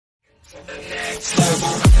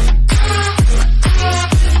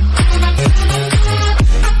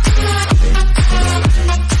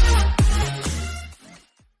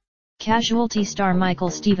Casualty star Michael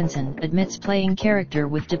Stevenson admits playing character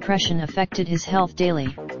with depression affected his health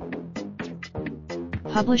daily.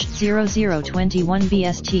 Published 0021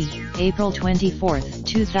 BST, April 24,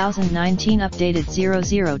 2019.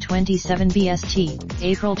 Updated 0027 BST,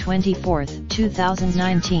 April 24,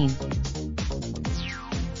 2019.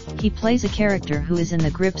 He plays a character who is in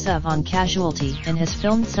the grips of on Casualty and has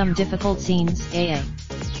filmed some difficult scenes.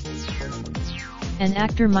 And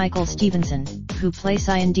actor Michael Stevenson, who plays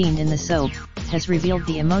Ian Dean in the soap, has revealed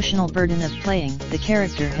the emotional burden of playing the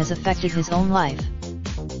character has affected his own life.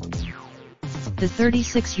 The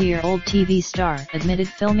 36-year-old TV star admitted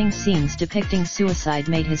filming scenes depicting suicide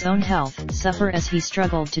made his own health suffer as he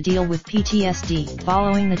struggled to deal with PTSD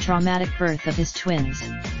following the traumatic birth of his twins.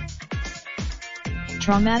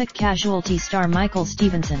 Traumatic Casualty star Michael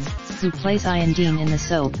Stevenson, who plays Ian Dean in the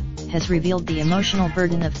soap, has revealed the emotional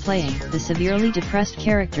burden of playing the severely depressed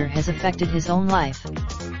character has affected his own life.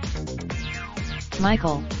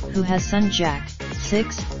 Michael, who has son Jack,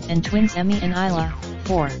 6, and twins Emmy and Isla,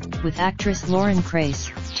 4, with actress Lauren Crace,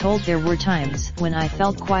 told there were times when I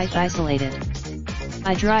felt quite isolated.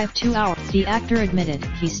 I drive 2 hours. The actor admitted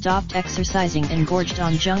he stopped exercising and gorged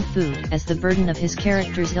on junk food as the burden of his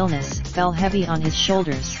character's illness fell heavy on his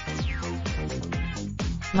shoulders.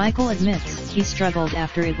 Michael admits he struggled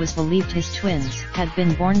after it was believed his twins had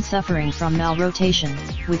been born suffering from malrotation,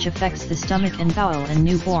 which affects the stomach and bowel in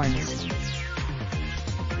newborns.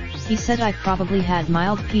 He said, I probably had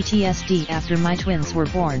mild PTSD after my twins were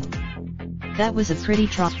born. That was a pretty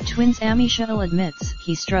Twins Amichel admits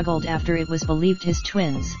he struggled after it was believed his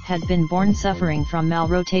twins had been born suffering from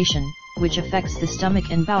malrotation, which affects the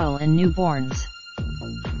stomach and bowel in newborns.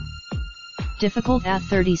 Difficult. A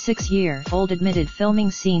 36-year-old admitted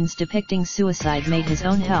filming scenes depicting suicide made his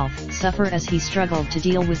own health suffer as he struggled to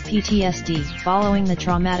deal with PTSD following the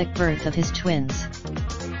traumatic birth of his twins.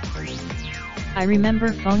 I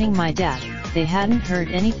remember phoning my dad, they hadn't heard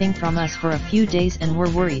anything from us for a few days and were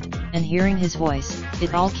worried, and hearing his voice,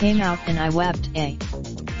 it all came out and I wept. In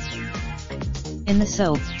the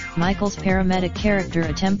soap, Michael's paramedic character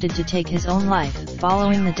attempted to take his own life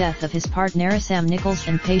following the death of his partner Sam Nichols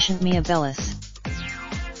and patient Mia Bellis.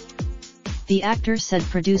 The actor said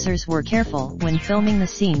producers were careful when filming the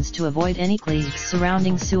scenes to avoid any cliques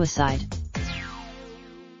surrounding suicide.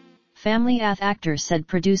 Family actor said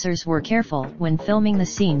producers were careful when filming the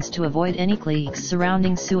scenes to avoid any cliques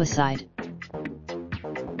surrounding suicide.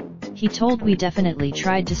 He told, we definitely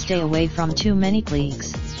tried to stay away from too many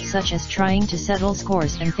cliques, such as trying to settle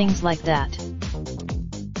scores and things like that.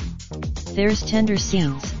 There's tender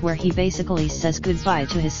scenes where he basically says goodbye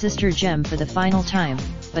to his sister Jem for the final time,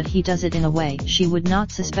 but he does it in a way she would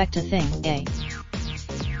not suspect a thing.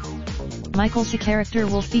 Michael's character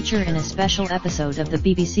will feature in a special episode of the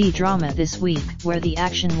BBC drama this week, where the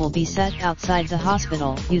action will be set outside the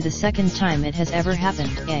hospital, the second time it has ever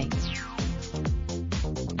happened.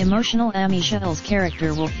 Emotional Amichel's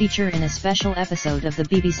character will feature in a special episode of the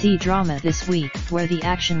BBC drama this week, where the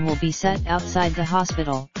action will be set outside the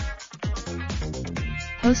hospital.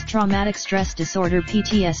 Post-traumatic stress disorder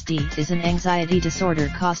 (PTSD) is an anxiety disorder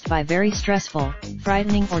caused by very stressful,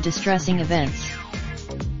 frightening or distressing events.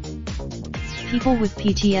 People with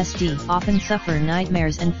PTSD often suffer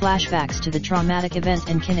nightmares and flashbacks to the traumatic event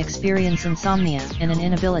and can experience insomnia and an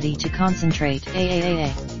inability to concentrate.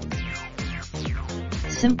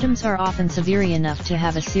 Symptoms are often severe enough to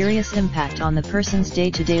have a serious impact on the person's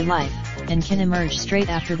day-to-day life, and can emerge straight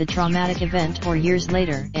after the traumatic event or years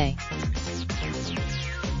later.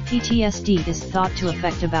 PTSD is thought to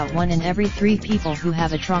affect about 1 in every 3 people who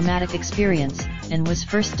have a traumatic experience, and was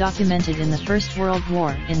first documented in the First World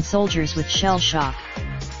War in soldiers with shell shock.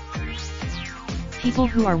 People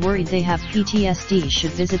who are worried they have PTSD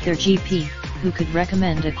should visit their GP, who could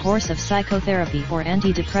recommend a course of psychotherapy or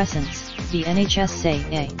antidepressants, the NHS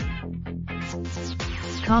say.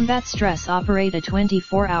 Combat Stress operate a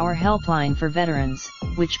 24-hour helpline for veterans,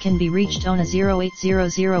 which can be reached on a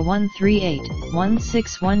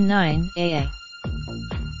 0800-138-1619.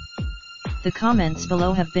 The comments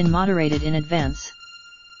below have been moderated in advance.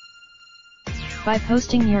 By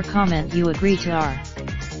posting your comment you agree to our.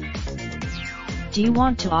 Do you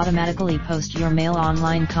want to automatically post your Mail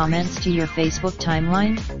Online comments to your Facebook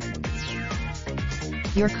timeline?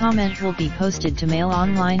 Your comment will be posted to Mail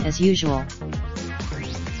Online as usual.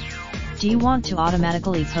 Do you want to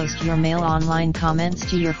automatically post your Mail Online comments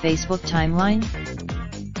to your Facebook timeline?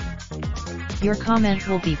 Your comment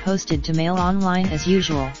will be posted to Mail Online as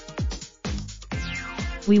usual.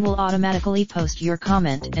 We will automatically post your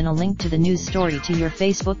comment and a link to the news story to your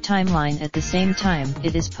Facebook timeline at the same time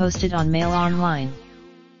it is posted on Mail Online.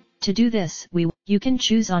 To do this, you can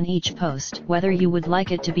choose on each post whether you would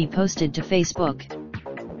like it to be posted to Facebook.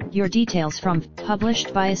 Your details from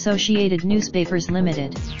published by Associated Newspapers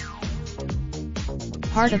Limited.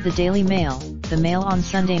 Part of the Daily Mail, the Mail on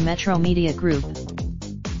Sunday Metro Media Group.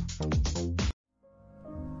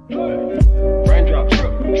 Raindrop,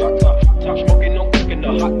 drop top smoking, no cooking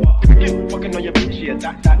the hot pot. Fucking on your bitch, yeah,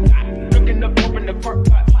 that. Looking up, open the park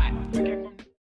pot.